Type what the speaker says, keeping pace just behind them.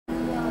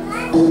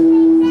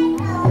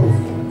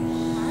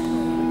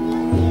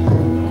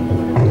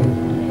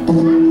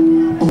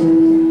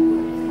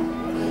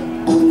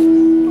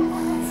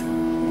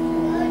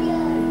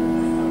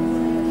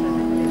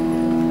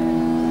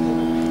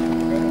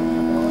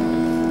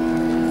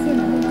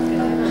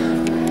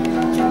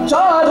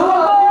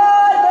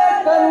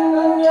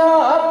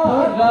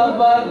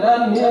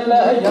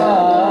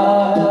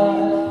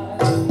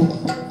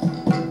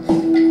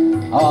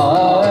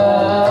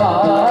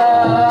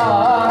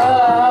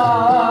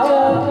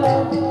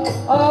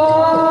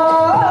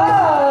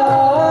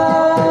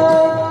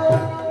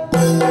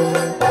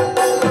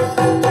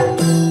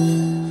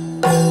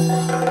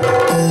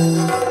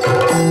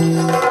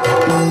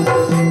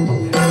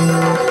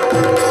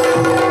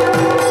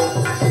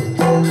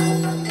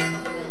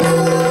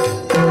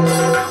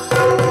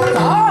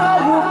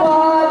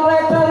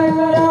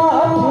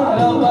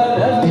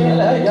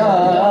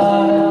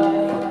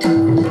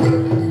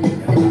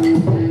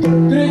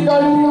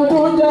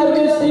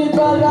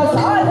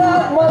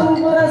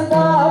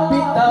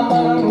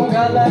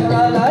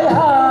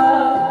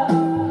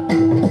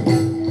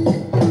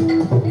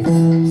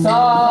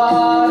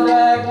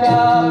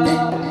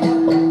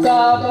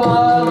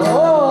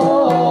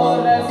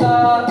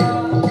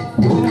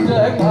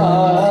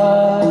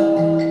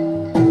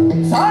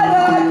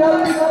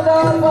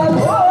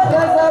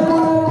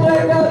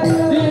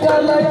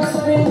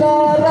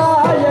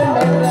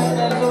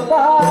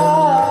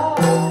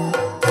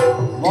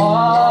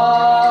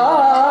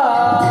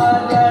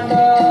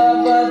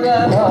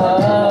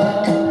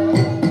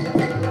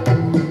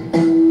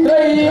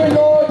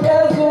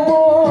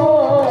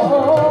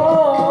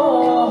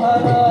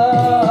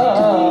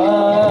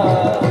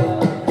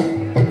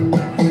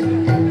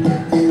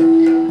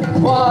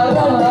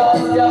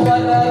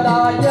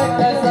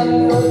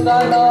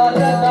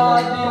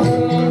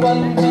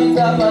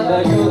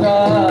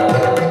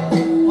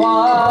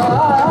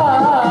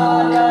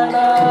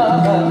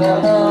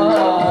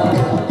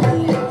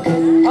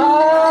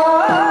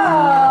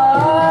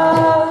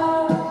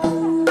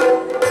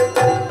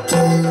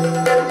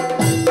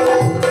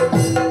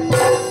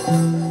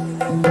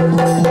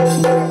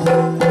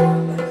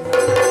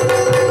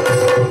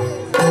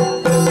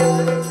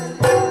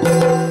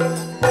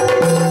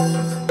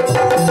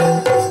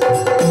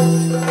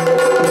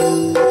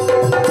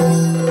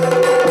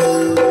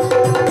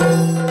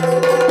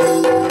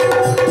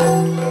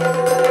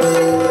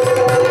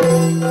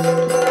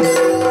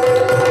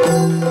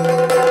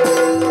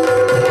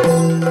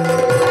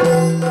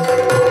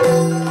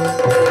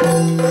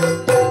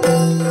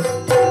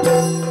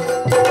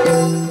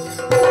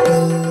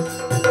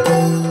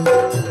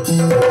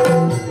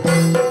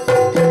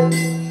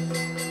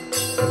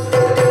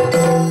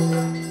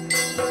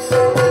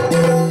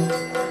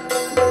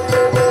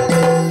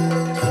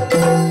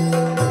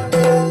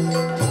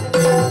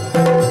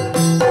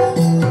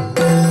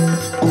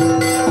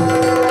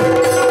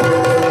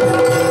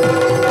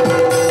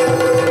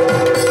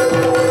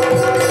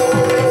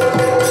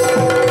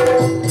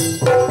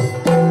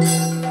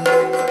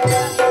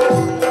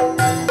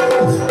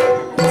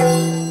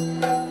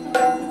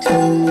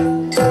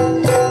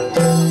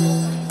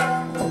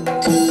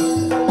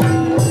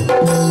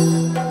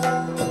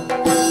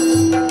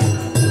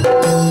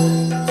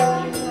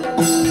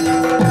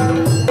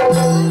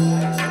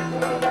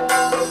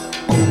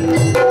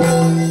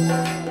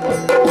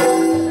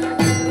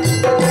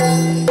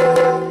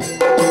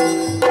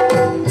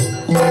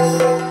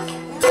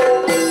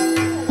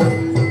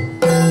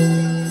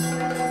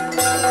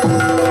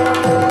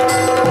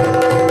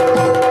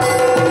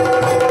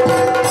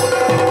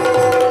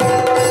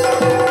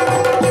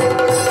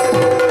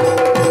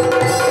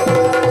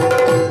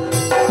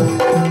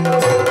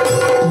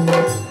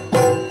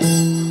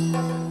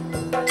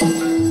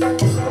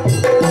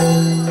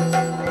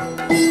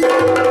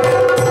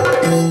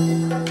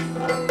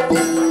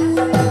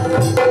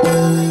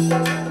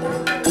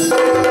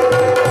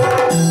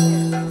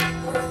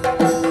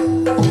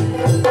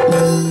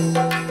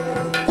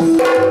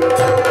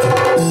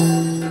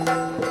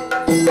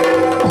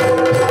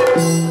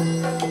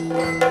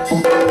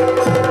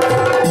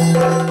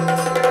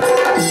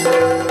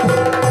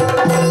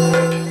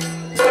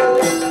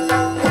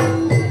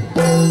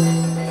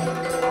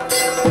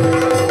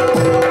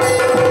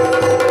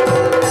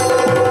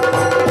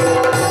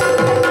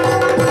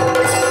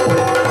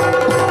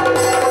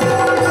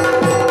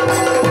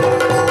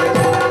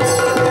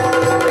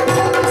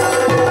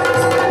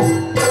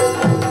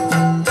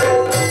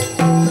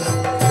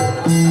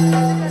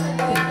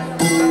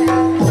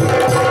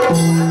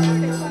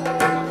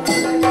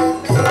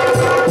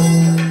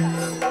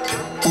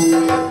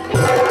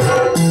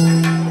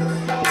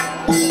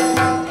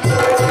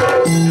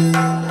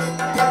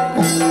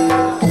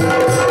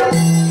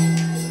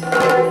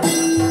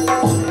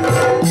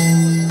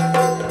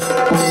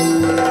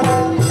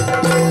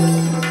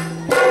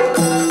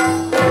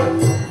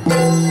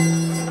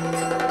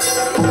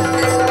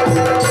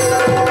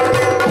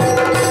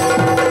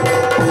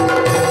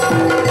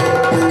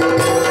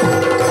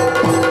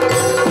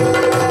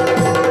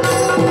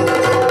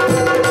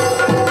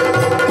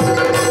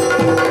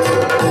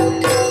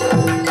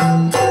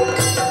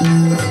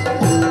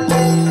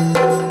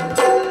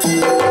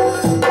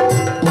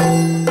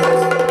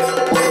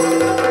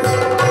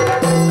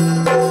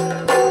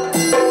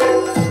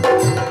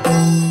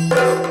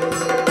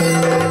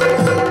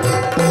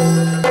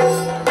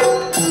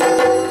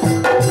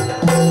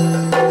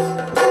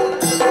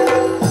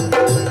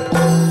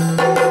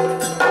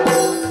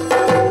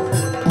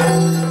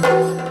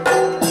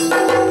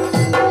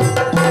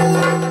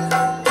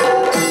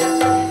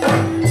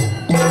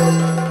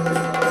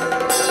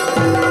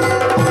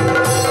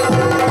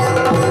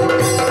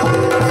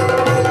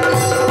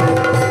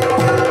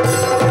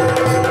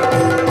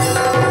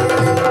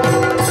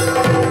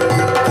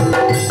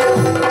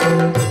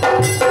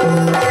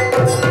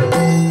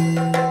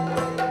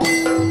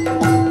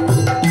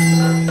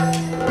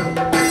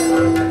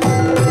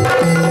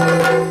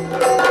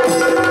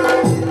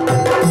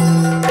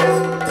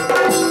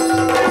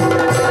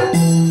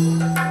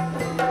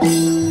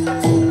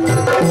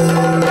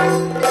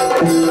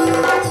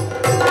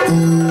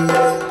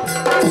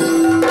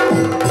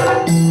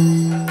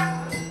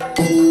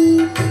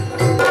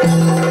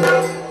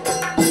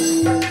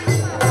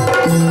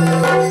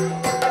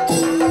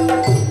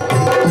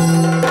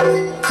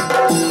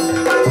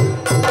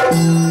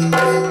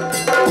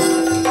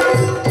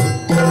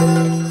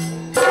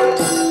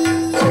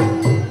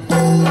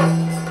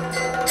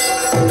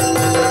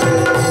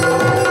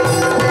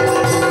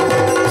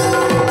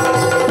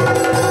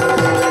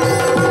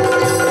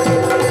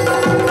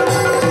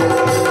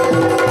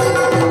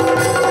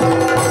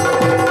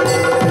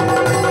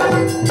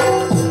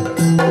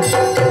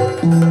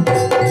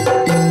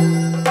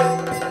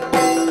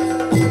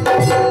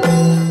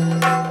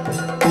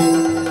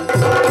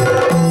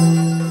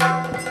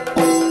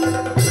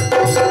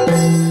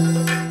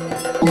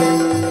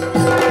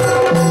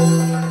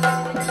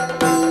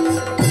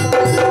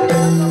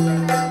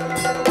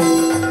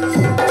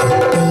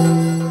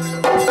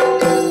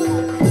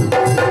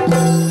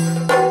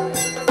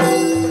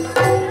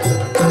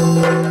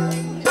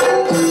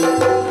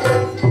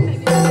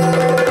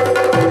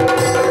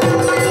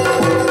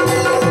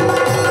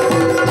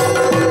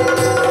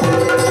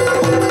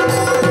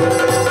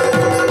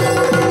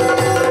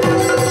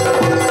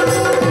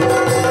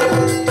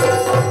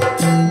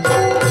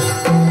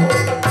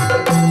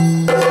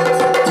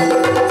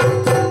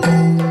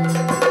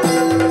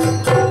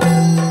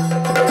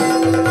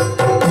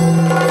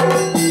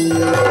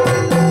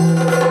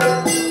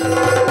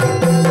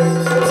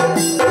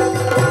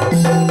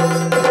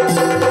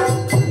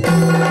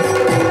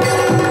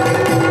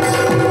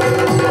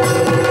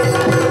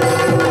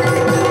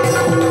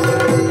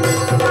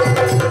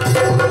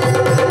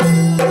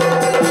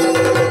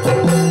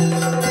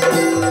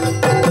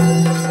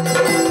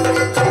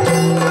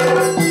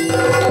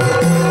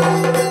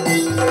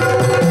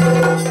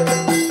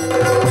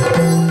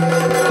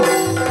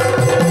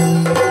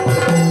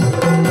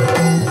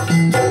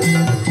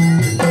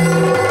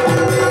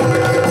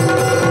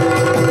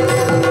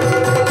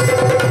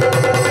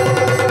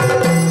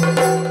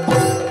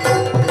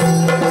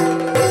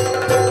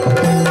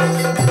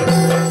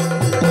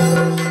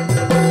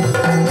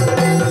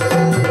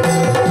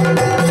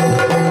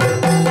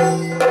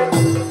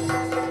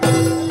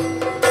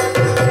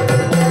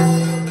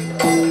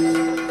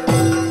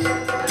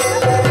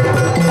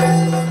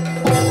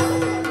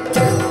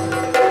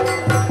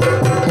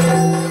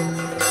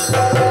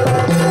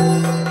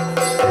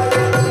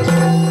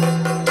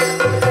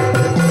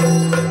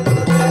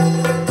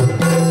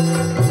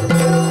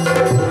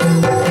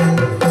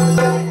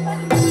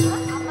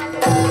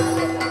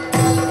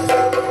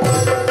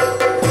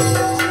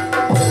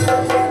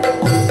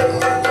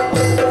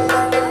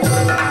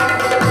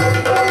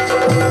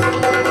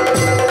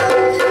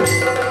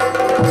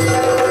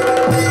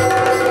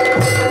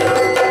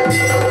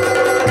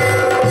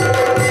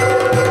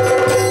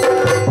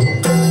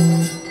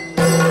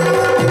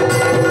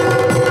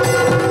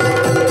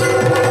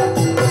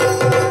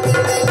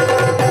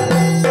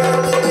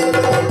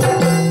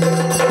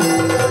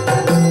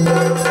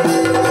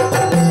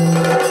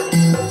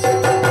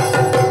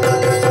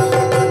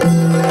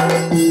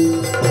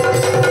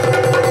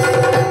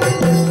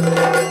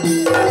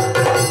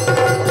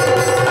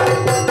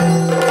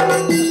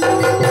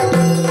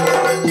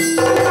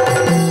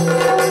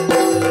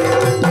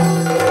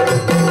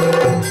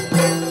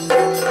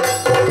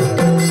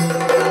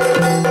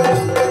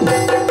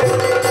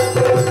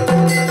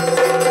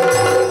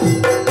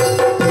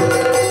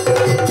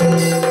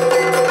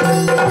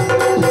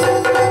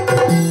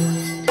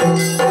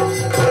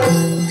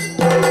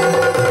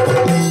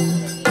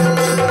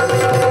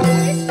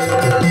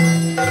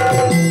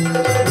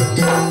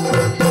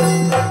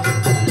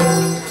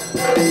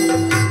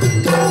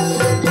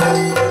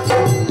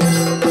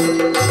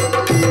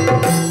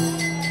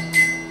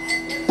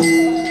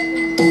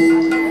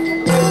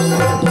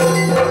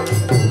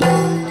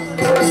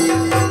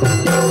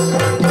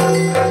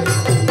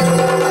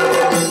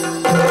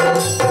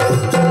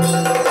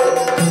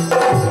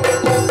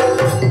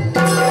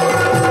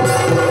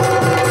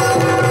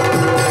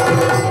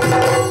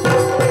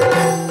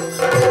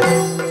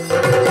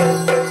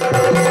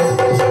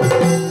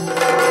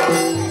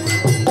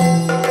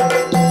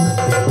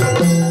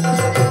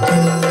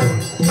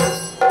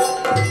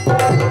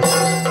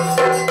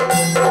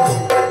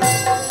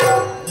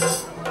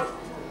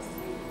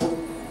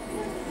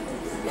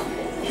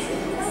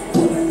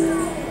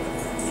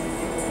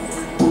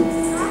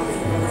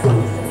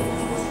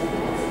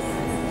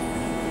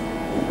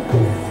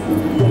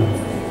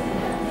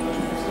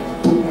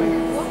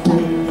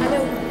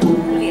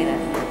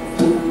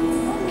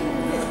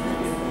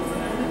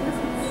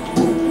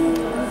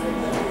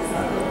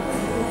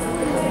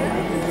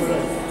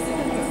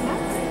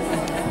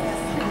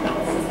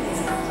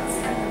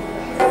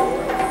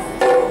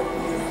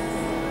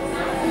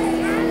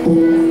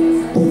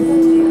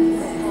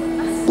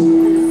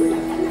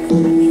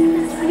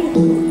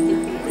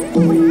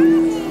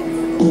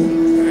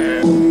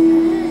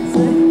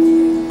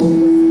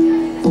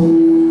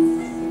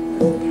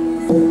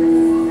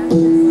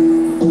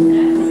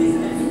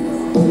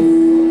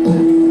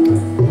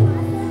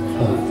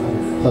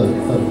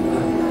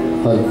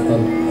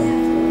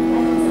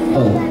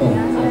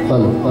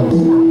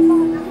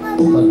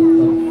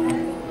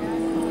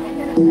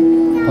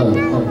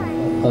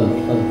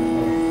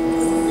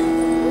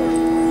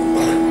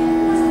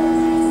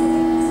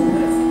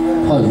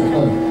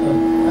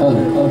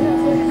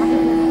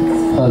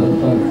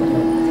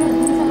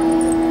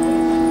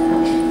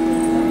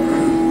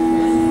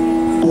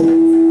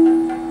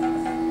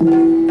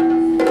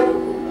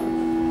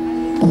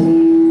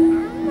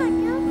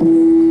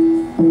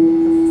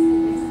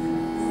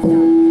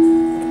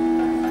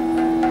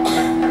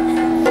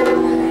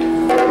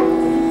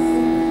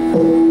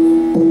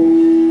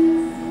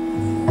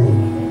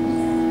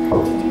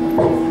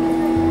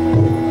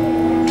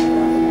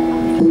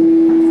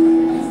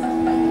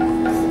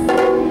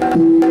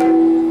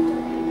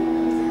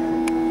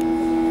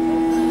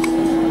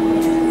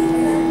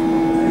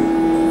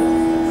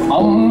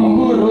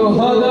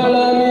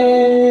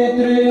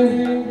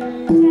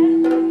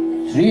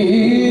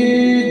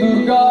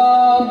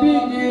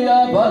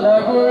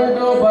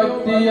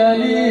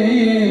तिरुपतियली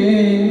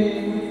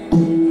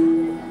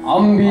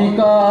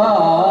अंबिका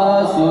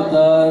सुत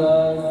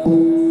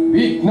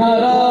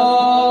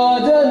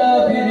विघ्नराजन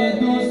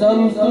बिरिदु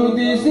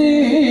संस्तुतिसी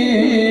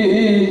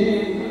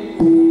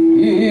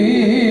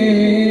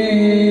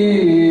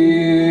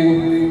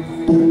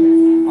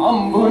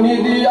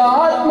अंबुनिधि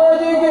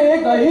आत्मजिगे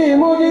कही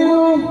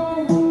मुगिरु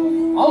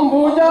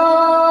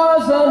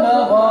अंबुजासन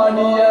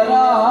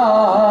वाणियरा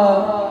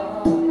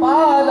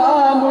पादा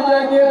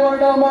मुझगे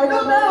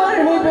बड़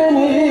प्राणी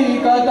बेनी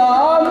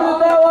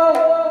कदामृतव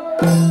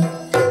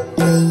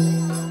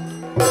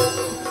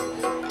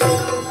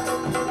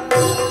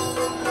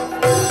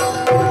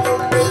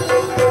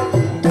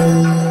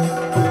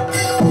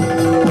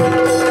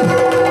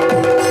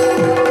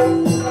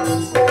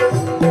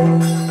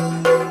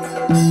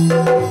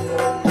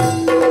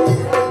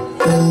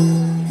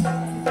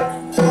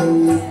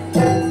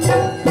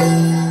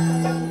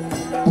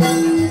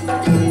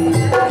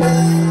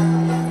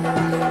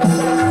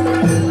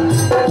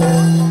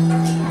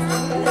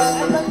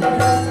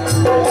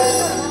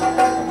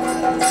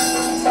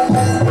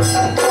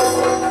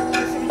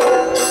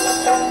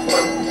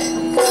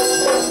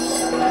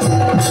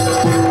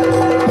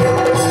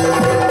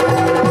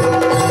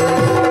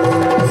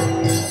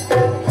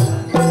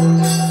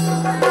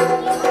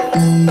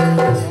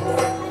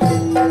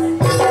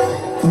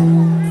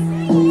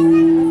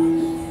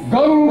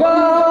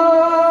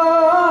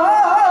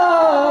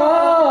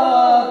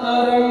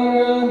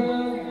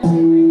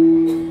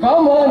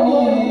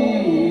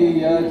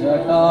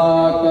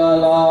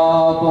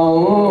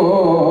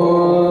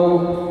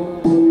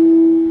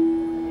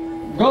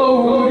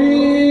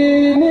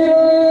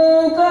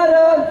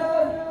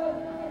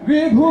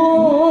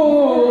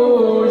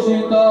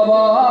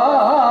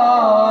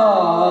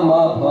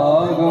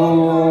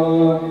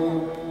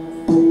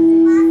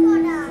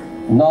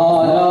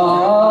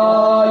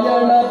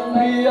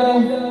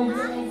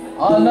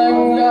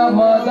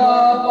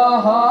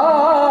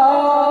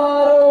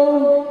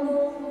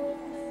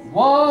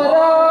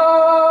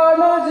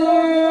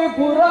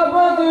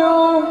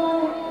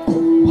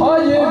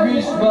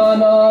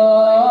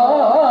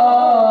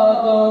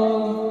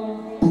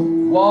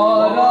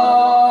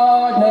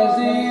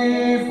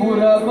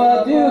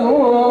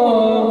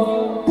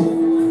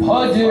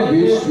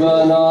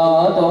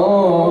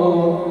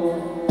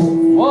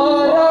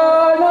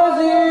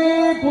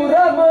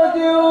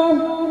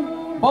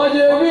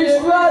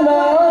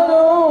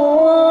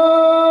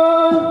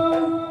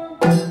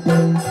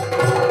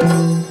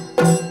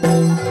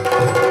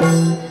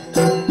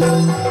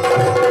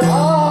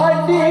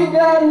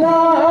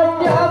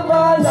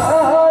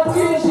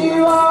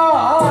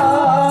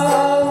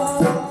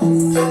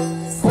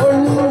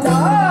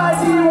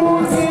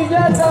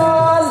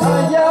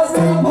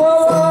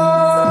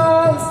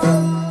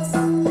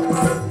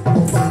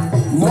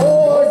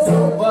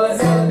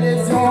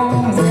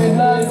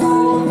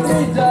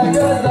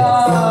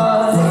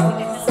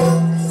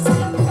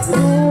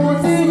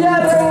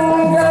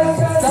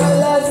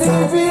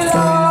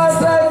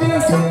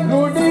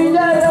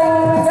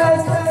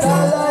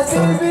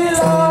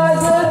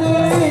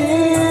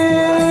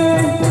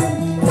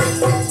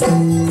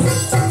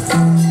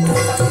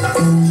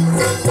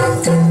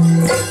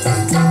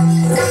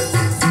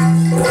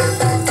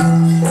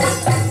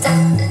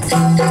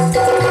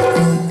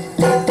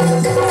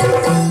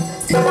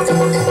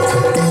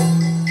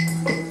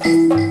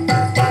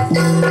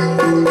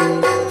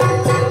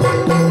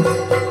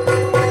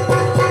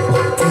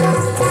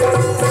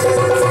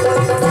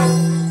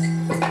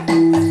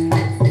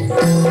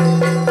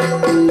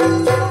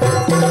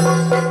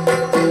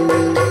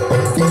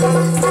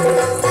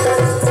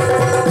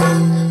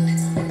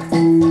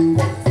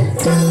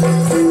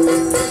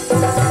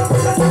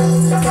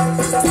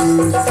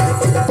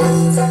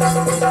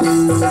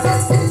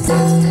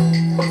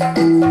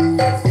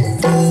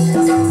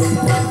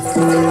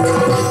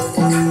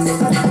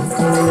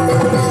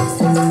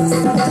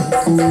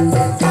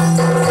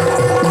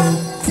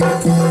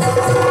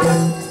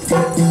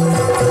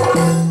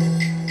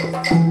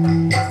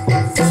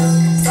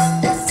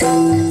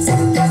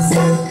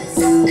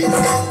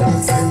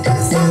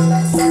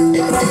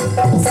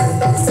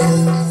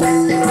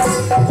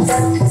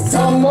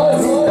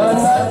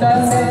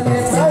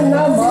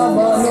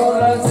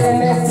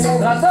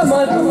Rasa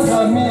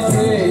madura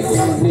mise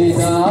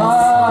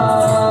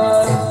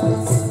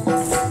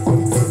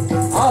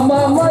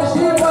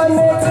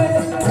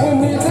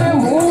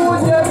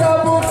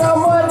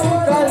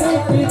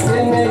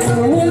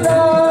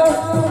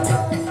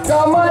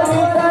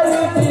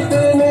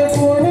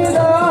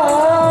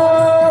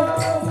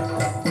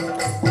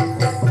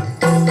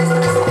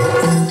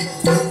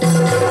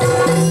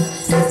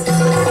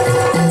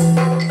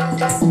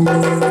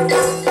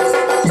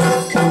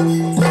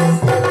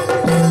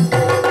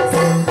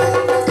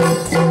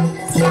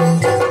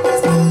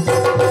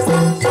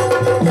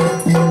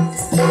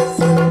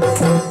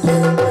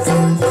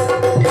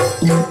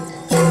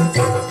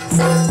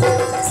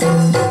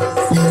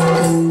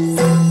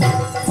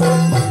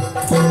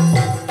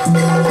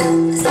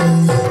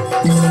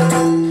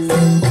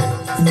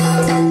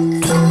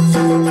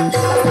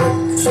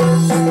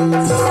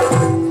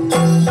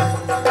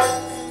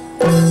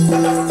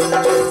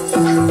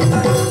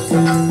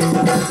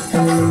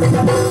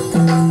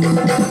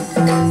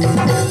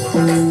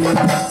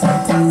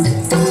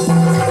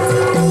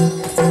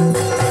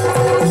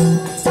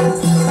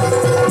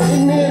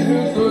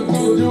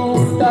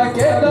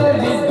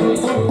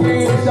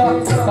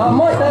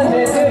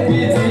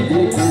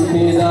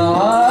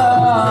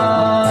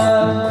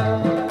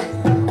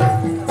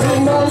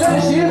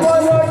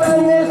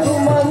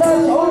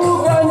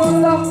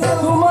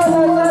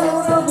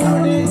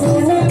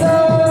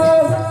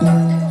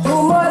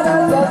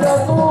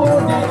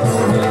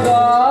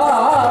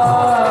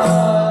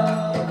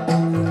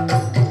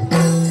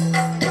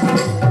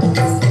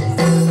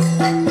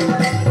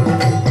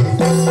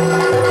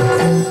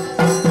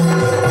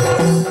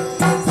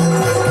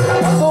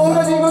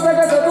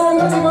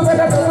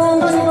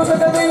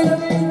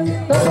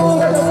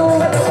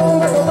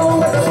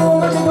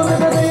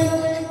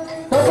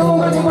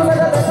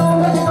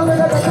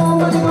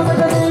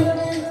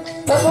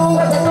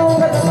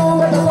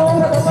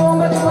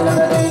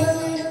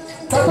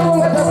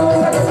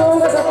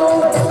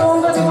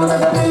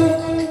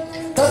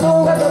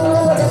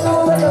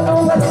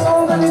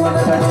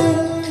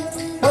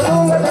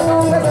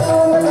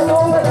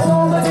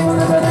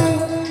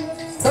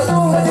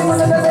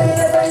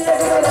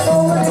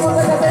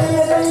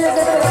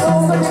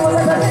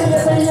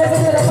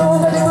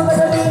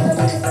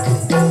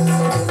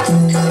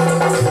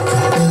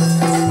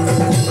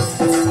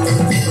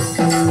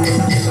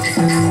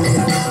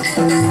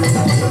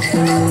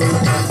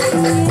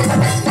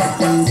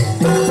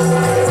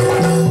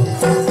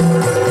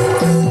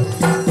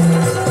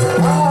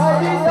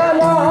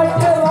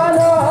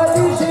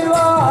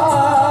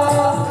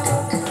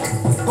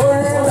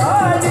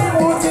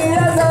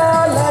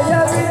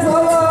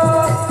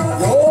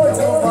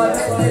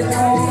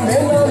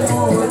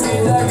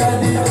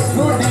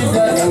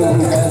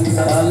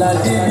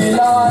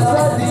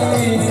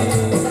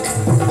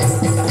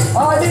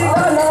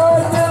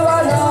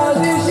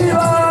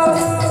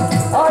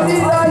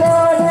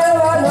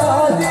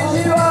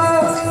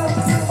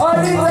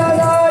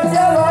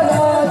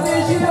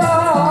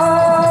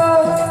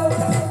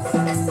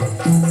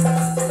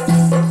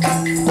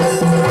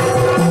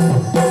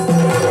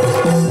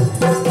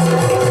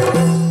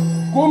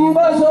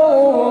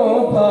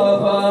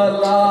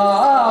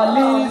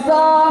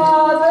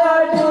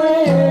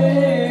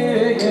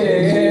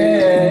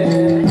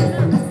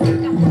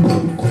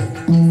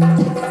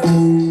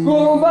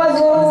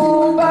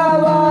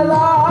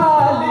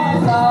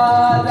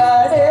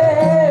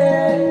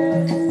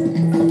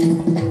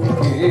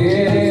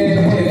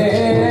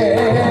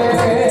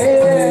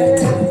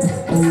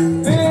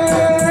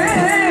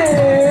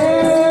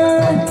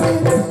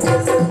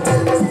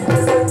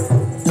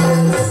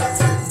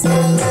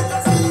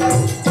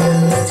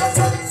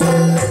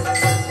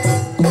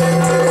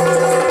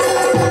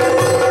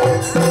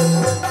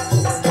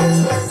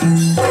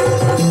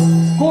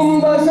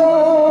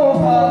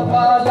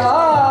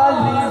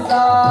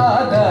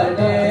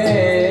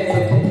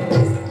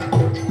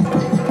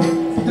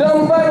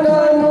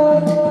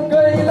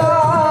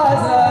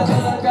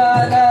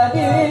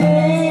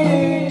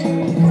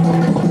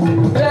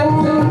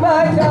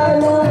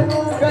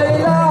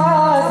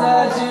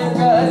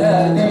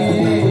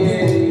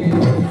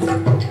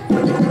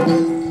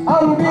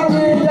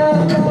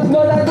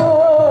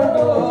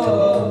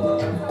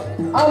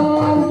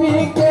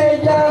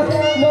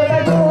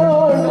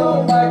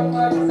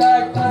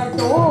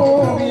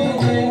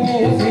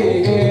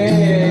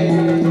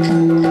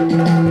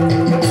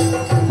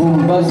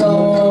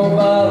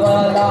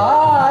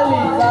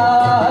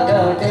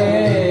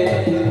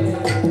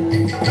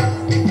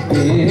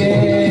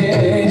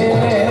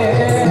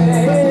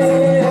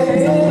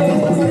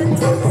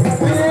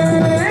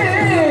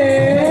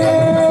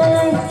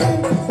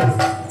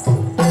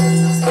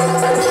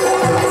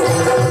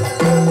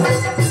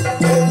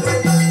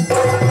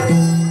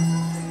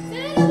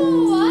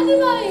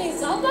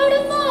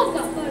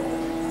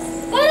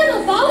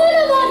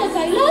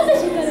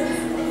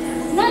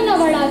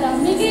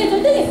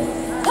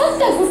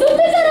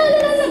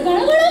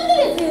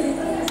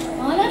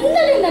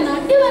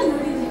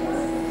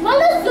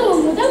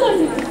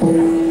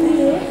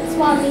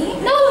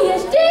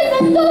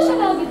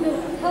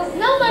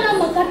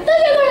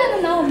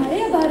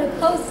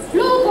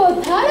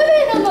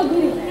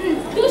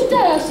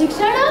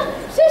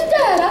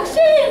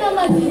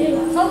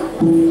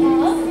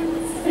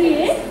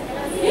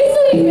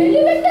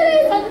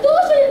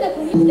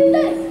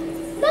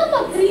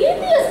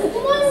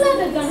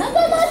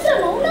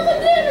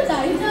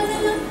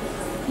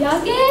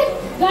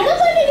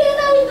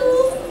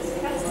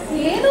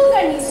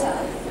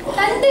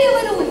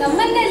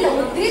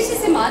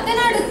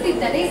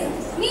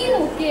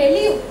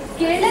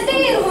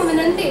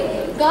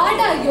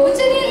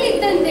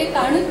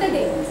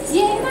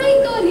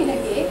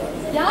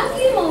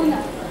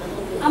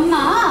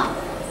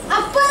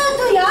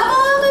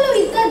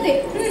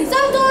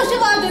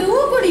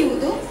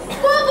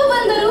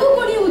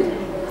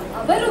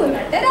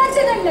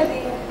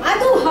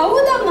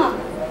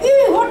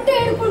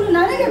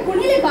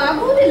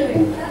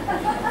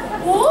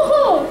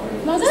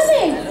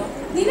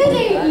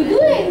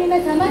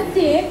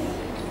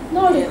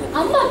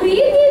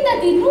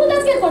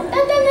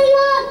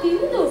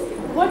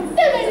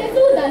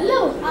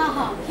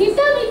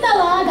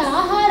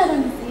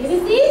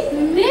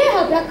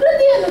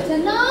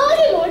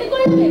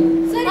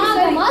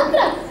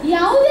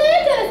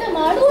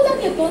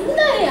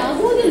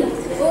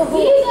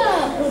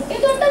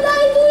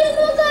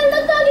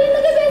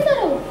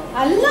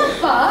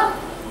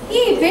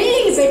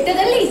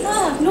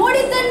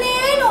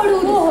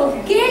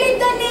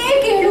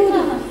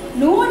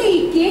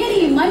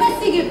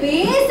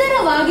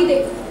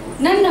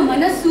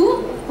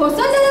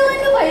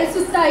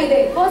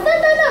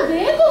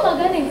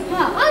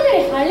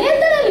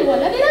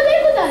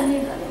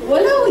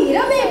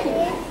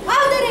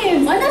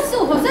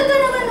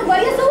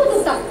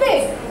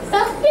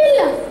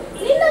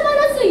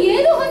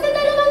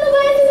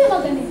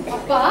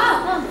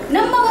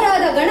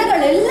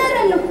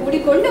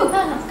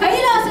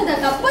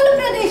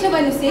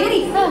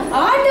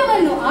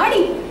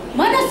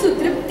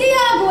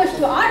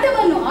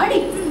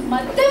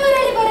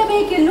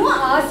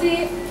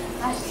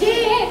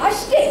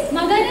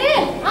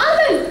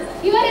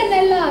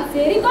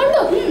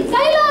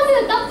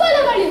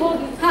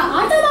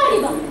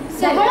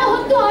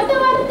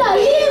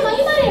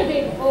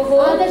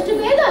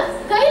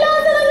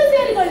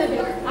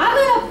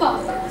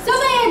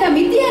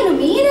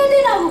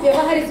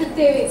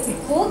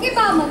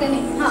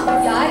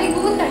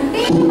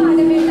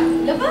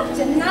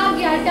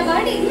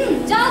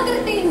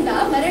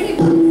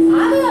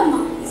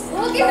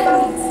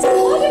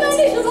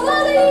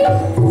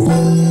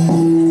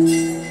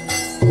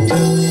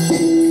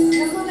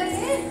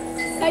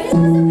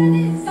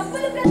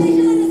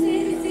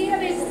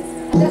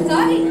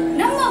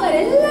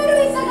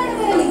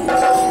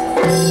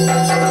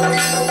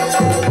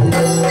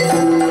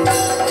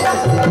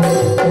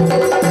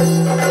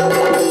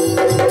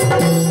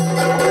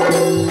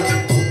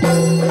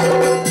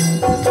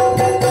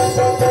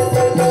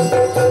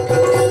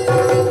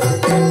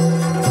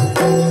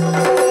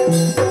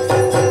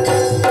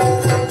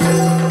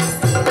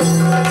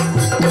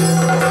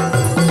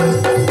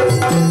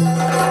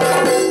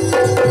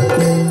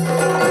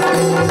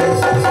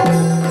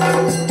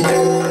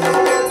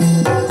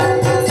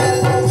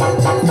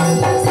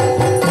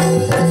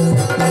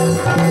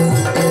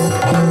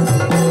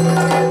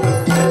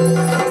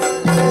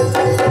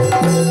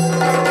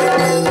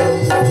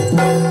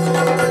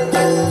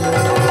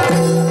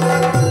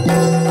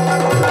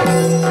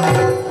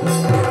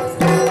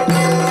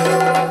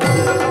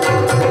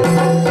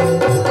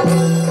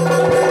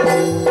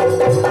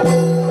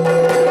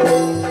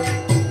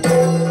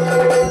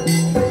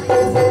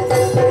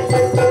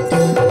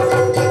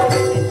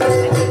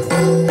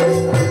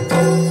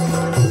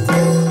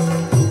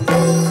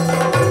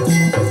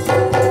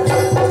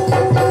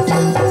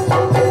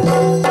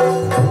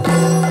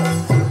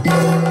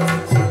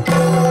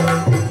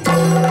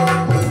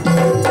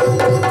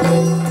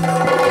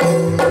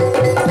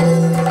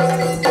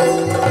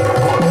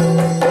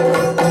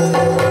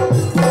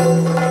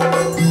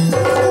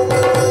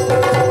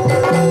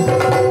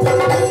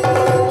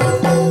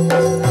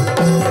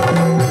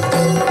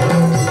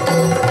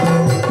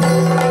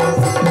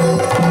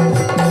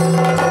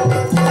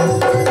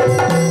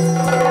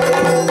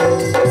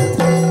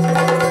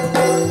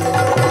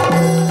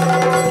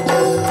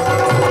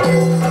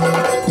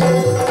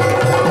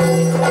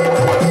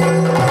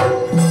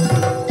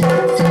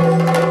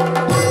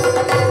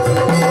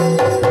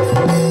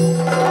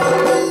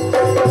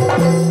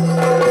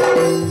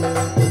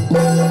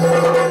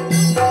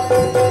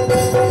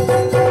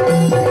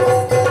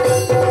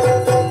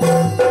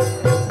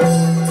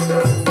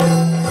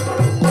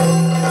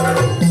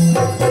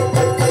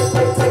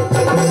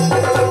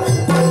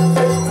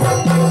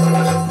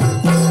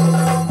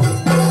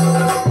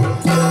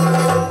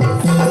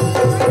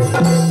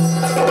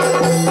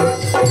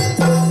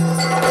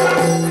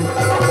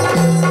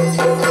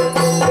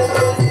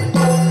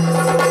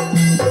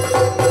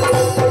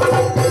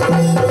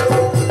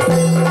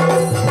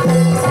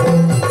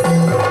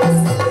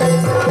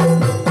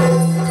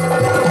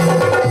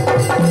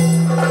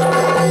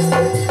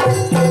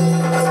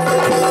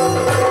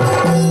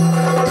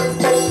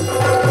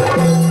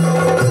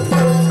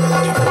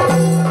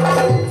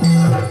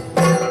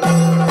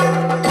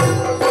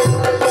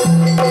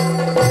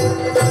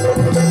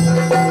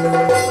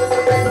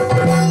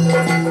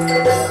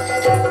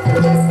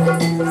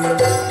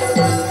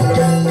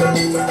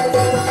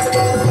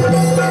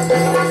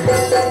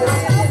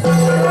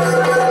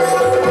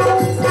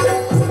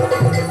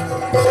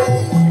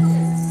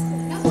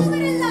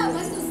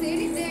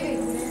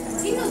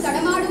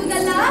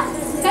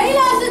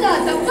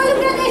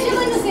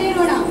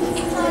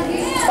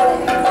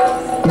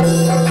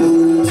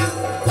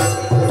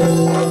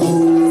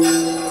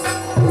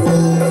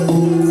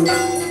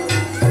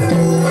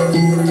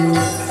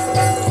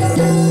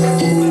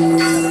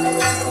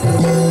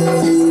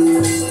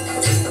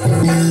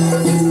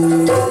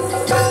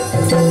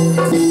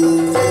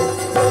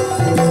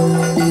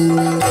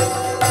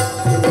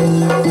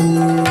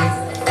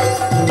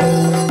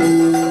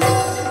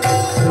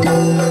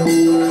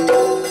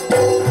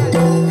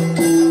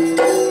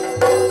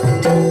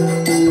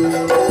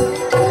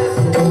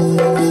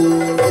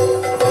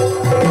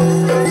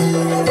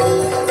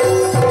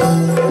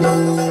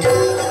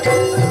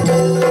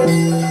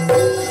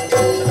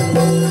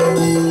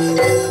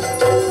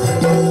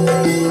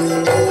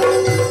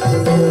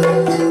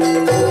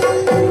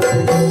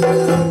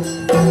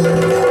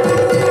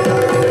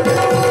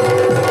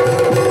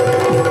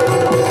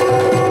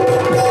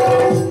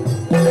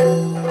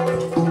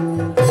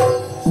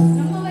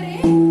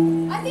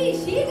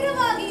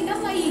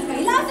ನಮ್ಮ ಈ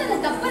ಕೈಲಾಸದ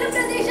ತಪ್ಪಲು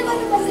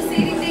ಪ್ರದೇಶವನ್ನು ಬಂದು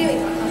ಸೇರಿದ್ದೇವೆ.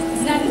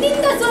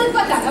 ನನ್ನಿಂದ ಸ್ವಲ್ಪ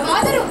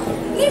ತಡವಾದರೂ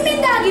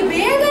ನಿಮ್ಮಿಂದಾಗಿ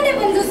ಬೇಗನೆ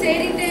ಬಂದು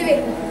ಸೇರಿದ್ದೇವೆ.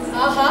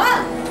 ಆಹಾ,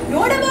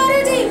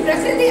 ನೋಡಬಾರದೆ ಈ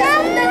ಪ್ರಕೃತಿಯ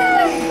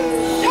ಸೌಂದರ್ಯವನ್ನು.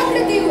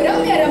 ಪ್ರಕೃತಿಯು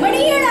ರಮ್ಯ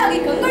ರಮಣೀಯಳಾಗಿ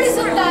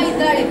ಕಂಗೊಳಿಸುತ್ತಾ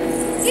ಇದ್ದಾಳೆ.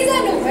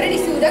 ಇದನ್ನು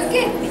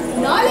ವರ್ಣಿಸುವುದಕ್ಕೆ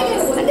ನಾಲಿಗೆ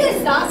ಒಂದೇ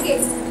ಸಾಕೆ,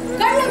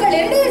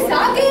 ಕಣ್ಣುಗಳೆರಡೇ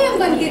ಸಾಕೆ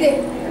ಎಂಬಂತಿದೆ.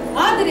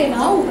 ಆದರೆ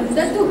ನಾವು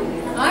ಬಂದದ್ದು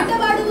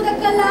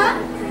ಆಟವಾಡುವುದಕ್ಕಲ್ಲ.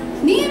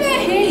 ನೀವೇ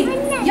ಹೇಳಿ,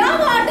 ಯಾವ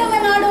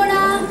ಆಟವನ್ನಾಡೋಣ?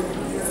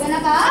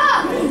 ಕನಕ,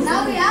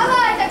 ನಾವು ಯಾವ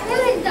ಆಟಕ್ಕೆ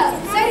ಸಿದ್ಧ.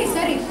 ಸರಿ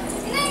ಸರಿ,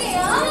 ನಿನಗೆ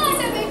ಯಾವ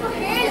ಆಟ ಬೇಕು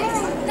ಹೇಳಿ,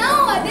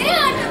 ನಾವು ಅದೇ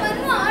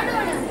ಆಟವನ್ನು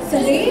ಆಡೋಣ.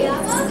 ಸರಿ,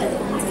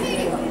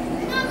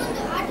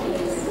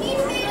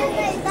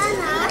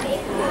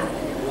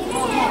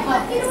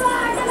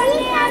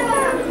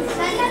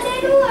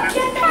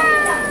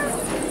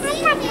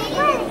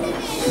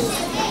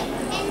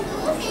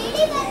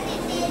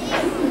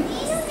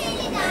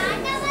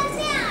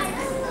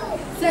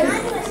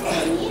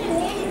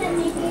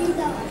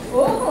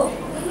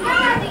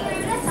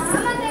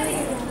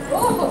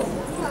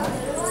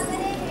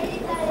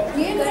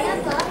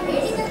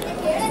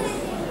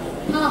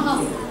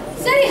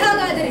 ಸರಿ,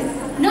 ಹಾಗಾದರೆ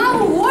ನಾವು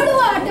ಓಡುವ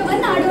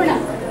ಆಟವನ್ನು ಆಡೋಣ.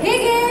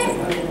 ಹೇಗೆ?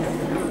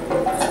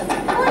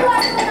 ಓಡುವ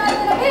ಆಟವನ್ನು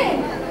ಆಡೋಣವೇ?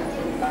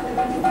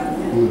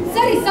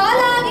 ಸರಿ,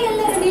 ಸಾಲಾಗಿ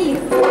ಎಲ್ಲರೂ ನಿಲ್ಲಿ.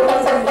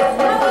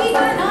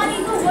 ನಾವೀಗ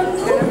ನಾನೀಗ 1,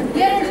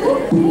 2,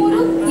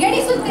 3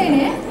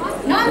 ಎಣಿಸುತ್ತೇನೆ.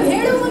 ನಾನು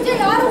ಹೇಳುವ ಮುಂಚೆ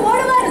ಯಾರು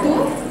ಓಡಬಾರದು.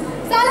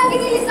 ಸಾಲಾಗಿ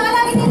ನಿಲ್ಲಿ,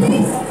 ಸಾಲಾಗಿ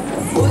ನಿಲ್ಲಿ.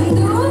 1,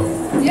 2,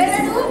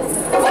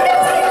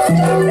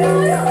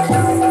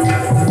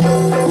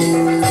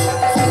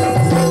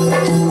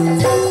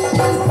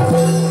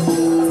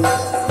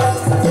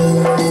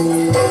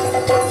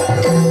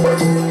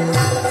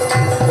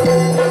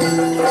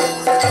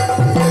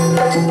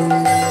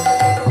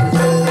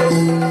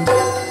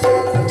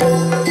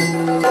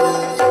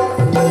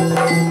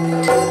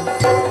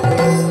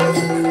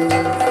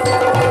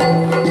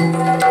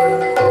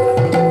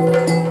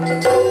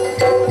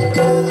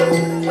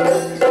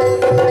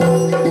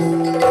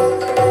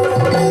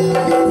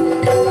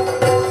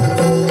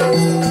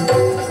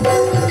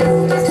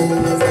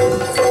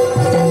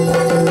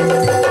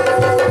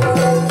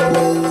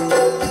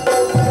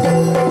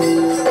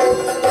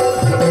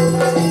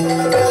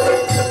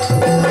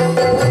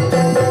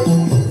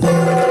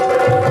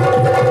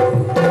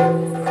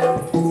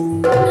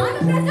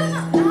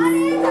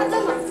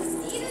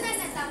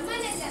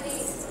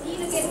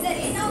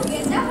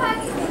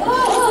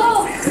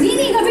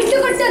 ನೀನೀಗ ಬಿಟ್ಟು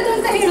ಕೊಟ್ಟದ್ದು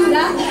ಅಂತ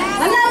ಹೇಳುವುದಾ?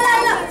 ಅಲ್ಲ ಅಲ್ಲ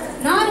ಅಲ್ಲ,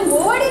 ನಾನು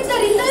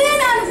ಓಡಿದ್ದರಿಂದಲೇ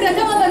ನಾನು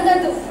ಪ್ರಥಮ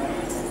ಬಂದದ್ದು.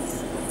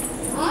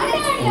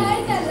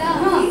 ಆಯ್ತಲ್ಲ,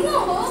 ಇನ್ನು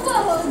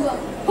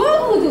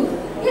ಹೋಗುವುದು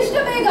ಎಷ್ಟು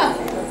ಬೇಗ?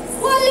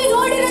 ಅಲ್ಲಿ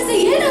ನೋಡಿರಂತೆ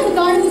ಏನದು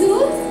ಕಾಣುವುದು?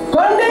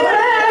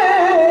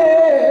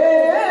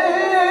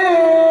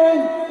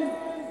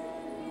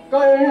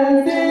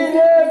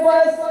 ಕಂಡಿರೆ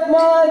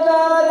ಭಸ್ಮದ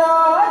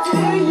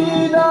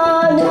ರಾಶಿಯಿದ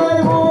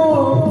ನೀವು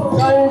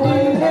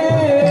ಕಂಡಿರೆ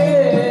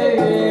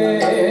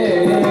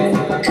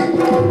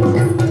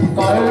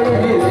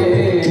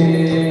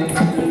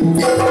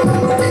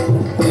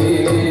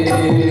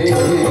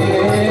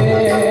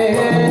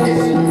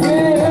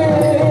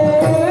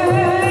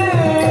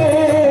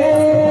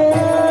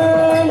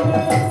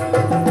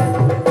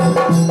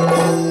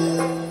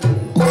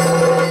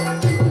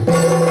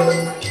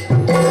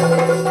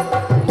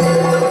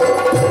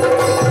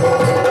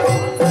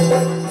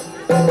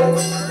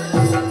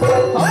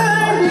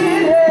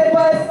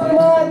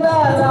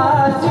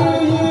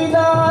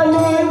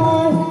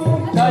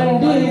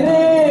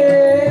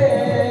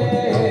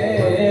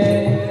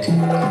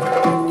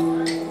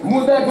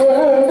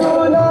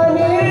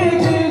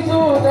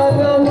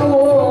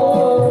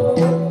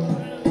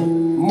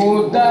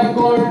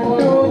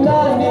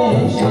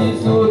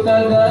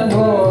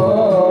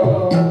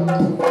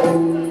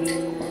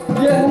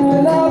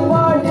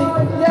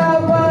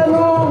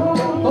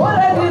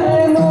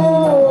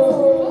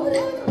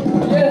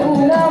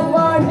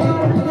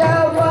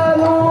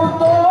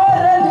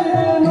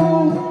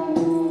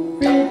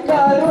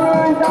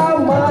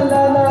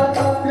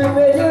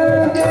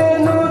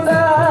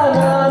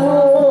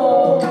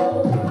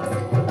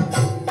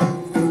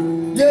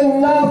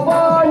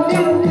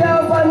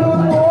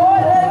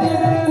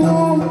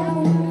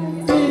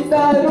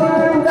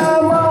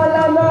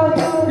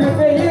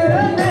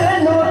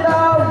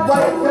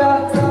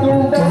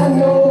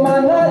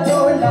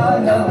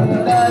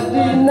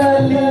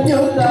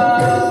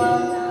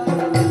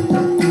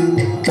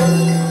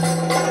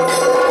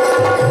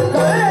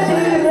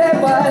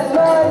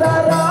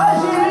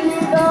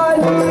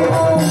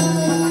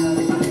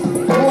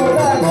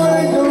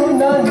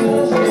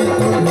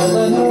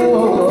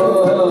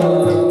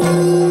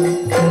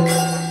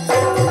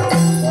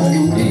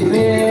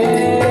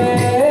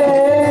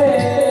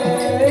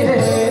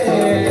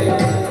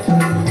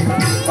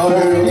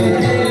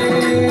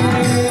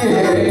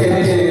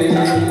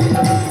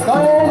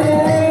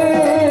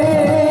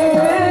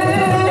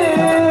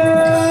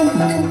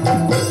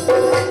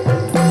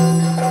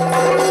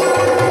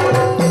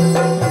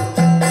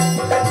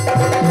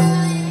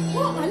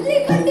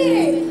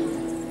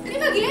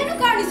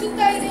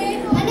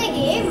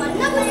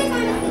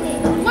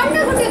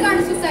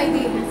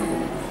ಇದ್ದೀನಿ.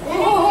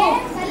 ಓಹೋ,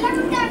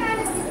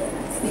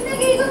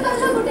 ನಿನಗೆ ಈಗ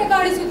ಕಲ್ಲಗುಡ್ಡೆ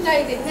ಕಾಣಿಸುತ್ತಾ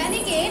ಇದೆ.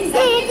 ನನಗೆ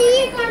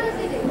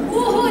ಕಾಣುತ್ತಿದೆ.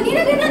 ಓಹೋ,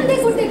 ನಿನಗೆ ನಂದಿ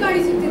ಗುಡ್ಡೆ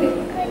ಕಾಣಿಸುತ್ತಿದೆ.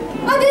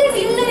 ಅದೇ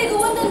ಎಲ್ಲರಿಗೂ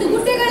ಒಂದೊಂದು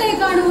ಗುಡ್ಡೆಗಳೇ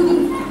ಕಾಣುವುದು.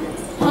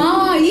 ಹಾ,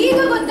 ಈಗ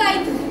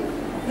ಗೊತ್ತಾಯ್ತು.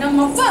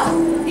 ನಮ್ಮಪ್ಪ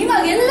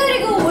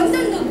ನಿಮಗೆಲ್ಲರಿಗೂ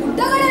ಒಂದೊಂದು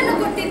ಗುಡ್ಡಗಳನ್ನು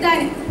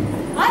ಕೊಟ್ಟಿದ್ದಾನೆ.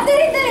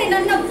 ಆದ್ದರಿಂದಲೇ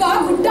ನನ್ನಪ್ಪ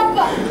ಗುಡ್ಡಪ್ಪ.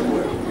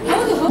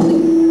 ಹೌದು ಹೌದು.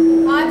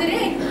 ಆದರೆ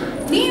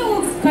ನೀವು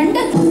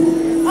ಕಂಡದ್ದು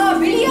ಆ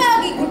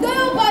ಬಿಳಿಯಾಗಿ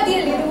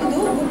ಗುಡ್ಡೋಪಾದಿಯಲ್ಲಿರುವುದು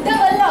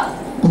ಗುಡ್ಡವಲ್ಲ,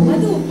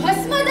 ಅದು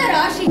ಭಸ್ಮದ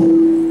ರಾಶಿ.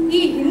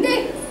 ಈ ಹಿಂದೆ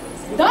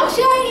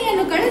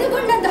ದಾಕ್ಷಾಯಿಣಿಯನ್ನು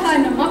ಕಳೆದುಕೊಂಡಂತಹ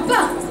ನಮ್ಮಪ್ಪ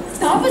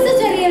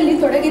ತಾಪಸಚರ್ಯೆಯಲ್ಲಿ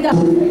ತೊಡಗಿದ.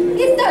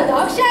 ಇತ್ತ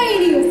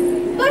ದಾಕ್ಷಾಯಿಣಿಯು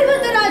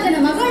ಪರ್ವತರಾಜನ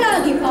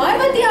ಮಗಳಾಗಿ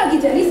ಪಾರ್ವತಿಯಾಗಿ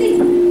ಜನಿಸಿ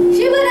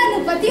ಶಿವನನ್ನು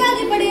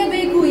ಪತಿಯಾಗಿ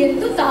ಪಡೆಯಬೇಕು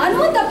ಎಂದು ತಾನೂ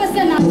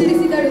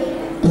ತಪಸ್ಸನ್ನಾಚರಿಸಿದಳು.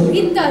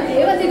 ಇತ್ತ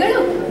ದೇವತೆಗಳು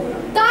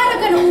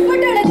ತಾರಕನ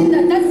ಉಪಟಳದಿಂದ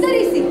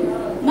ತತ್ತರಿಸಿ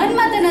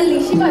ಮನ್ಮಥನಲ್ಲಿ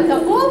ಶಿವ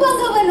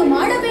ತಪೋಭಂಗವನ್ನು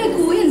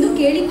ಮಾಡಬೇಕು ಎಂದು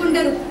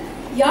ಕೇಳಿಕೊಂಡರು.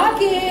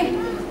 ಯಾಕೆ?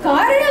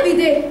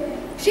 ಕಾರಣವಿದೆ.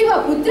 ಶಿವ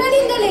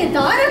ಪುತ್ರನಿಂದಲೇ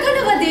ತಾರಕನ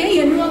ವಧೆ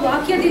ಎನ್ನುವ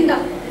ವಾಕ್ಯದಿಂದ.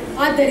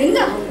 ಆದ್ದರಿಂದ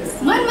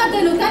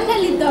ಮನ್ಮಥನು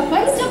ತನ್ನಲ್ಲಿದ್ದ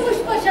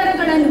ಪಂಚಪುಷ್ಪ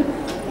ಶರಗಳನ್ನು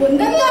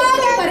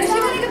ಒಂದೊಂದಾಗಿ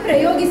ಪರಶಿವನಿಗೆ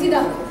ಪ್ರಯೋಗಿಸಿದ.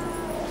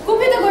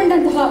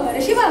 ಕುಪಿತಗೊಂಡಂತಹ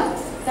ಪರಶಿವ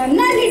ತನ್ನ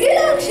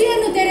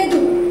ನಿಟಿಲಾಕ್ಷಿಯನ್ನು ತೆರೆದು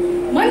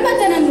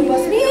ಮನ್ಮಥನನ್ನು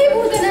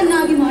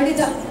ಭಸ್ಮೀಭೂತನನ್ನಾಗಿ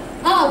ಮಾಡಿದ.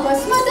 ಆ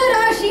ಭಸ್ಮದ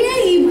ರಾಶಿಯೇ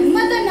ಈ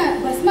ಮನ್ಮಥನ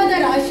ಭಸ್ಮದ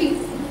ರಾಶಿ.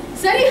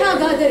 ಸರಿ,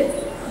 ಹಾಗಾದರೆ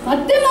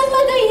ಮತ್ತೆ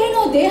ಮನ್ಮಥ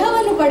ಏನೋ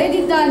ದೇಹವನ್ನು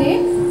ಪಡೆದಿದ್ದಾನೆ.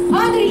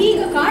 ಆದರೆ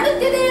ಈಗ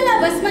ಕಾಣುತ್ತಿದೆಯಲ್ಲ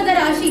ಭಸ್ಮದ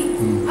ರಾಶಿ,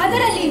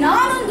 ಅದರಲ್ಲಿ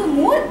ನಾನೊಂದು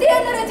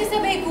ಮೂರ್ತಿಯನ್ನು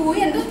ರಚಿಸಬೇಕು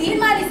ಎಂದು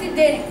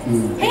ತೀರ್ಮಾನಿಸಿದ್ದೇನೆ.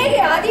 ಹೇಗೆ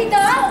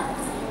ಆದೀತಾ?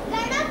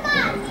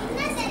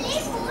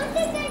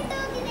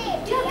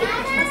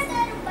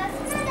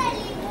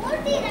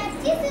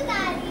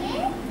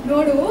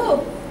 ನೋಡು,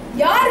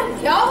 ಯಾರು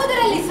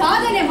ಯಾವುದರಲ್ಲಿ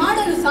ಸಾಧನೆ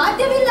ಮಾಡಲು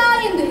ಸಾಧ್ಯವಿಲ್ಲ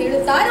ಎಂದು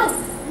ಹೇಳುತ್ತಾರೋ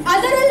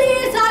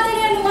ಅದರಲ್ಲಿಯೇ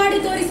ಸಾಧನೆಯನ್ನು ಮಾಡಿ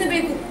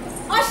ತೋರಿಸಬೇಕು.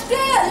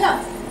 ಅಷ್ಟೇ ಅಲ್ಲ,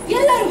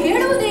 ಎಲ್ಲರೂ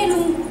ಹೇಳುವುದೇನು,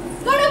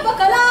 ಗಣಪ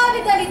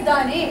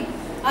ಕಲಾವಿದರಿದ್ದಾನೆ,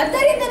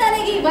 ಆದ್ದರಿಂದ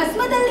ನನಗೆ ಈ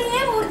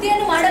ಭಸ್ಮದಲ್ಲಿಯೇ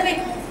ಮೂರ್ತಿಯನ್ನು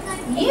ಮಾಡಬೇಕು.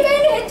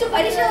 ನೀವೇನು ಹೆಚ್ಚು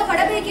ಪರಿಶ್ರಮ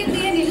ಪಡಬೇಕೆಂದು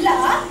ಏನಿಲ್ಲ.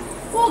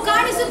 ಓ,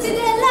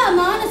 ಕಾಣಿಸುತ್ತಿದೆಯಲ್ಲ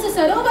ಮಾನಸ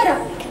ಸರೋವರ,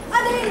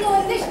 ಅದರಿಂದ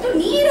ಒಂದಿಷ್ಟು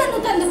ನೀರನ್ನು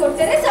ತಂದು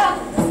ಕೊಟ್ಟರೆ ಸಾಕು.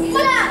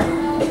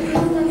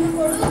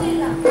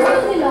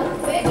 ಕೊಡುವುದಿಲ್ಲ.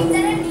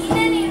 ಬೇಕಿದ್ದರೆ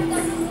ನೀನೇ ನೀರು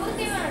ತಂದು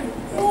ಮೂರ್ತಿ ಮಾಡು.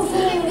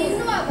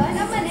 ತಿನ್ನುವಾಗ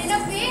ನಮ್ಮ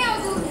ನೆನಪೇ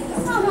ಆಗುವುದಿಲ್ಲ.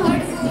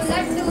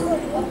 ಲಡ್ಡು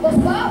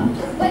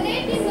ಒಬ್ಬನೇ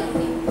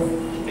ತಿನ್ನುತ್ತೀನಿ.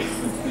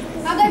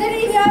 ಹಾಗಾದರೆ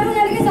ನೀವು ಯಾರು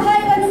ನನಗೆ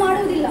ಸಹಾಯವನ್ನು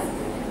ಮಾಡುವುದಿಲ್ಲ.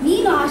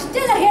 ನೀನು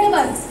ಅಷ್ಟೆಲ್ಲ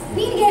ಹೇಳಬಾರ್ದು.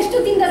 ನಿನಗೆ ಎಷ್ಟು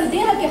ತಿಂದರೂ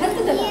ದೇಹಕ್ಕೆ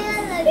ಹತ್ತುತ್ತಲ್ಲ.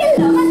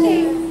 ಇಲ್ಲ, ಮತ್ತೆ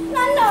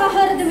ನನ್ನ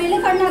ಆಹಾರದ ಮೇಲೆ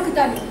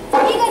ಕಣ್ಣಾಕುತ್ತಾನೆ.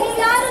 ಈಗ ನೀವು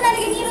ಯಾರು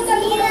ನನಗೆ ನೀರು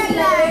ತಂದು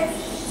ಕೊಡುವುದಿಲ್ಲ.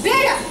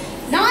 ಬೇಡ,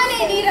 ನಾನೇ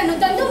ನೀರನ್ನು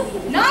ತಂದು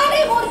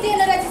ನಾನೇ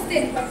ಮೂರ್ತಿಯನ್ನು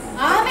ರಚಿಸ್ತೇನೆ.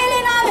 ಆಮೇಲೆ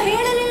ನಾನು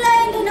ಹೇಳಲಿಲ್ಲ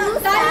ಎಂದು ನಮ್ಮ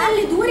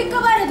ತಾಯಿಯಲ್ಲಿ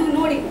ದೂರಿಕ್ಕಬಾರದು.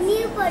 ನೋಡಿ,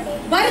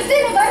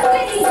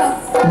 ಬರ್ತೇನೆ ಈಗ.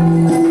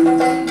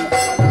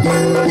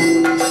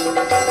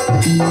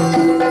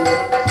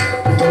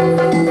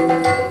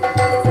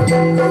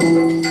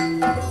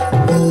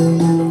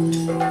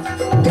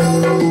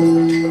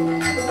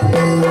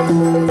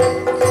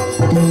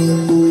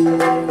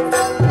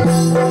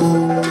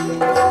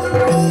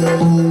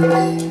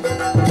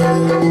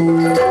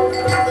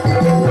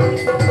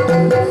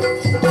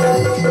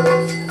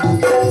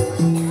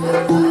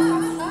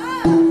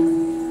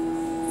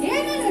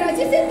 ಏನನ್ನು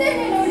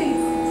ರಚಿಸಿದ್ದೇನೆ ನೋಡಿ.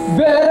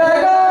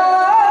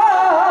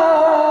 ಬೆರಗಾಗಿ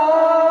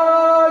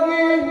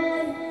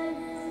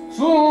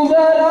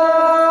ಸುಂದರ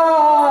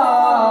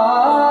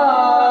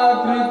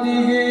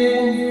ಕೃತಿಗೆ,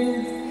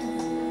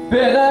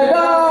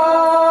 ಬೆರಗಾಗಿ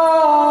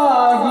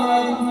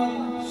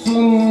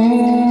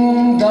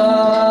ಸುಂದರ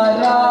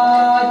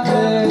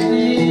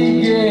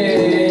ಕೃತಿಗೆ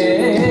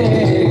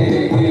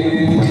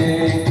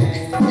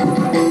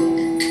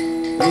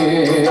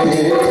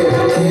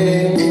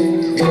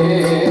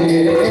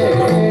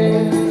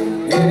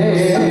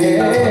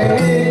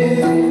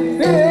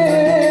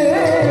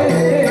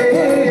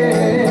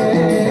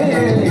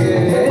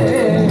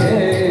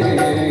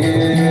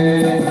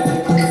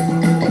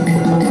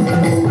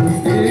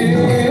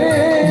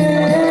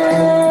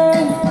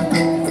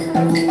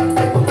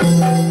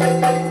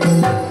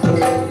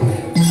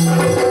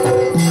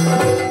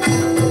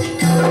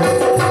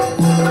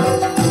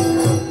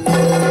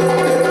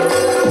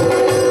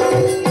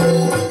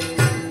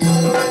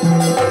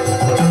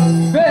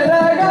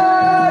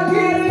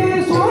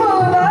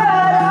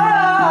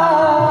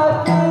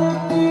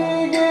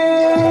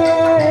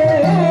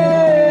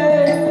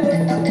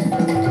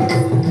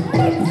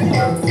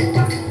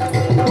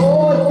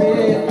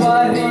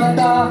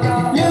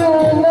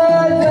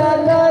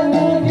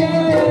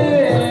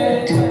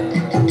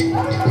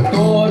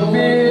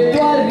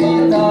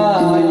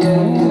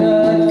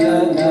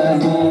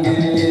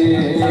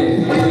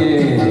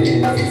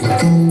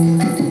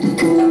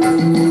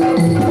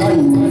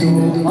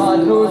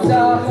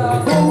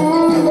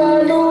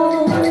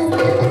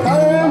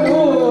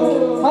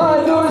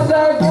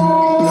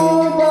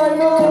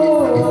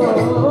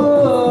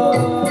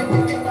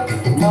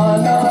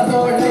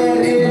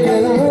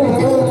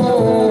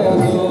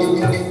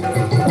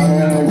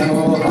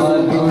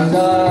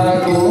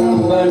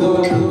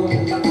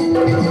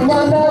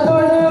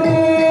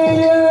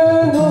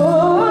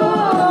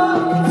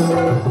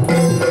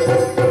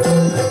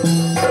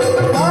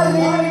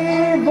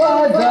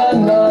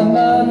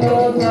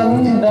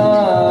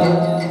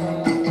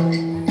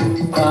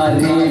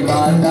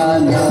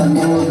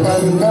ನಾನು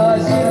ತನ್ನ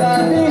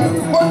ಶಿರದಿ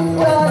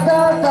ಒತ್ತಾದ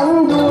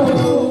ತಂದು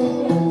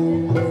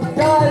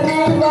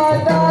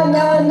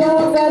ನಾನು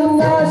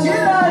ತನ್ನ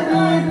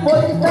ಶಿರದಿ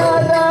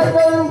ಒತ್ತಾದ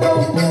ತಂದು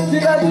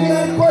ಶಿರದಿ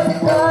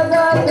ಒತ್ತಾದ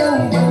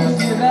ತಂದು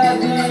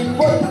ಶಿರದಿ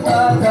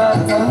ಒತ್ತಾದ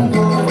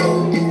ತಂದು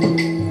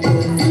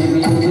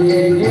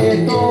ಗಿರಿಯೆಗೆ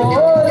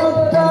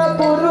ತೋರುತ್ತ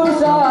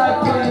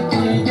ಪುರುಷಾಕೃತಿಯನು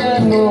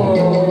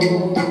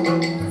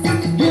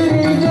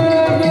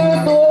ಗಿರಿಯೆಗೆ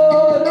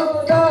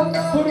ತೋರುತ್ತ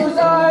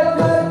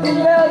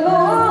ಪುರುಷಾಕೃತಿಯನು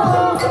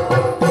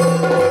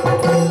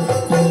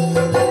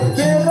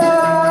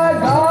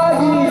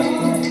ಬೆರಗಾಗಿ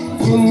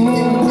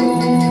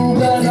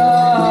ಸುಂದರ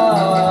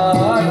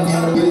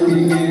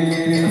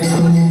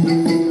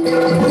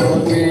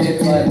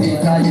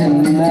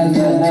ಪರಿತಯನ್ನ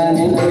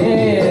ಜನನಿಗೆ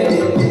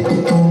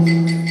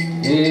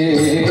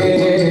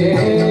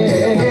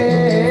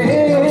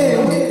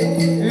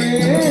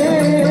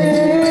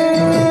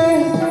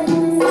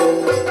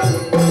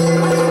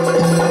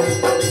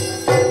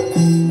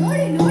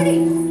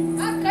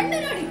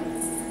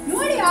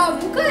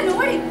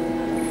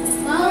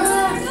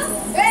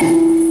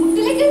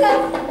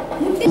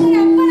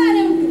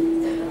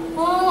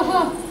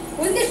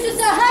ಒಂದಿಷ್ಟು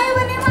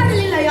ಸಹಾಯವನ್ನೇ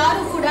ಮಾಡಲಿಲ್ಲ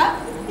ಯಾರು ಕೂಡ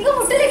ಈಗ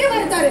ಮುಟ್ಟಲಿಕ್ಕೆ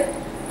ಬರ್ತಾರೆ.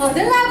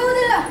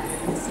 ಅದೆಲ್ಲಾಗುವುದಿಲ್ಲ.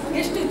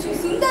 ಎಷ್ಟು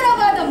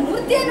ಸುಂದರವಾದ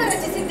ಮೂರ್ತಿಯನ್ನು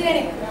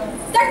ರಚಿಸಿದ್ದೇನೆ.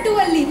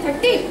 ತಟ್ಟುವಲ್ಲಿ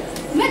ತಟ್ಟಿ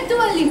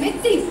ಮೆತ್ತುವಲ್ಲಿ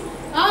ಮೆತ್ತಿ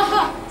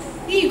ಆಹಾ,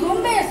 ಈ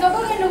ಗೊಂಬೆಯ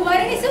ಸೊಬಗನ್ನು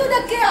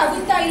ವರ್ಣಿಸುವುದಕ್ಕೆ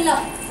ಆಗುತ್ತಾ ಇಲ್ಲ.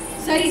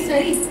 ಸರಿ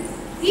ಸರಿ,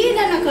 ಈ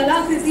ನನ್ನ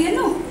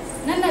ಕಲಾಕೃತಿಯನ್ನು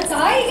ನನ್ನ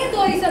ತಾಯಿಗೆ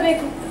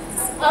ತೋರಿಸಬೇಕು.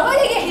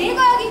 ಅವಳಿಗೆ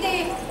ಹೇಗಾಗಿದೆ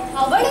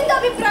ಅವಳಿಂದ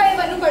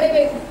ಅಭಿಪ್ರಾಯವನ್ನು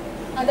ಪಡೆಯಬೇಕು.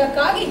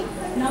 ಅದಕ್ಕಾಗಿ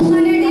ನಮ್ಮ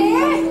ನಡೆ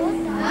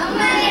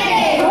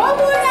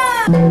ಹೋಗೋಣ.